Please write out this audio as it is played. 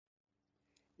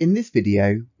In this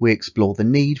video, we explore the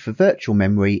need for virtual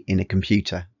memory in a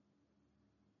computer.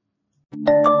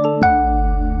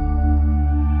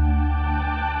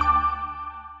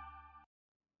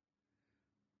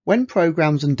 When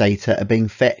programs and data are being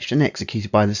fetched and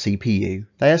executed by the CPU,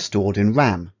 they are stored in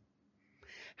RAM.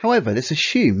 However, this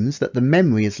assumes that the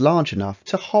memory is large enough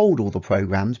to hold all the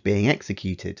programs being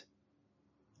executed.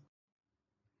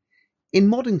 In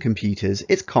modern computers,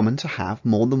 it's common to have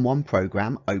more than one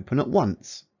program open at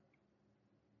once.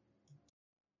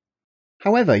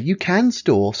 However, you can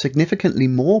store significantly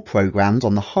more programs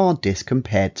on the hard disk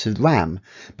compared to RAM,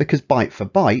 because byte for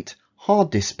byte,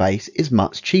 hard disk space is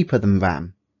much cheaper than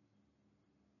RAM.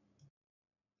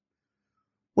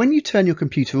 When you turn your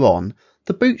computer on,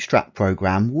 the Bootstrap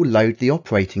program will load the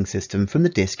operating system from the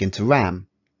disk into RAM.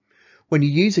 When you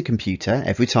use a computer,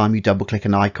 every time you double-click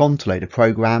an icon to load a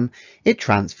program, it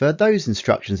transfers those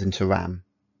instructions into RAM.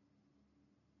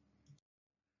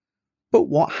 But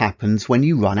what happens when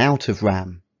you run out of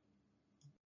RAM?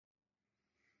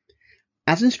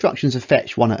 As instructions are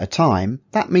fetched one at a time,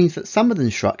 that means that some of the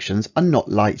instructions are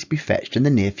not likely to be fetched in the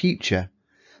near future.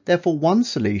 Therefore, one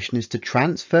solution is to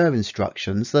transfer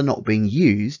instructions that are not being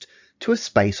used to a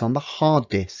space on the hard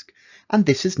disk, and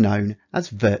this is known as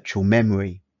virtual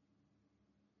memory.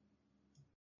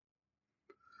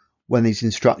 When these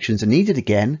instructions are needed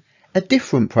again, a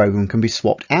different program can be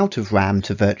swapped out of RAM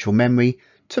to virtual memory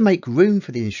to make room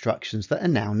for the instructions that are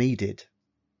now needed.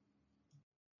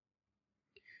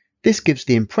 This gives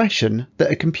the impression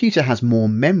that a computer has more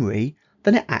memory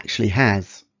than it actually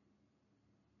has.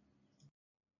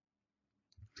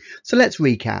 So let's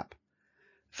recap.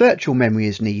 Virtual memory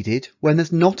is needed when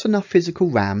there's not enough physical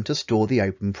RAM to store the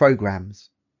open programs.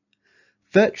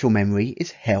 Virtual memory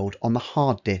is held on the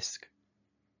hard disk.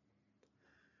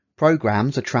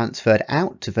 Programs are transferred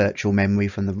out to virtual memory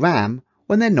from the RAM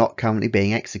when they're not currently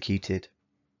being executed.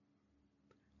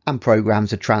 And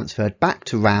programs are transferred back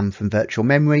to RAM from virtual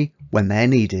memory when they're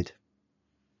needed.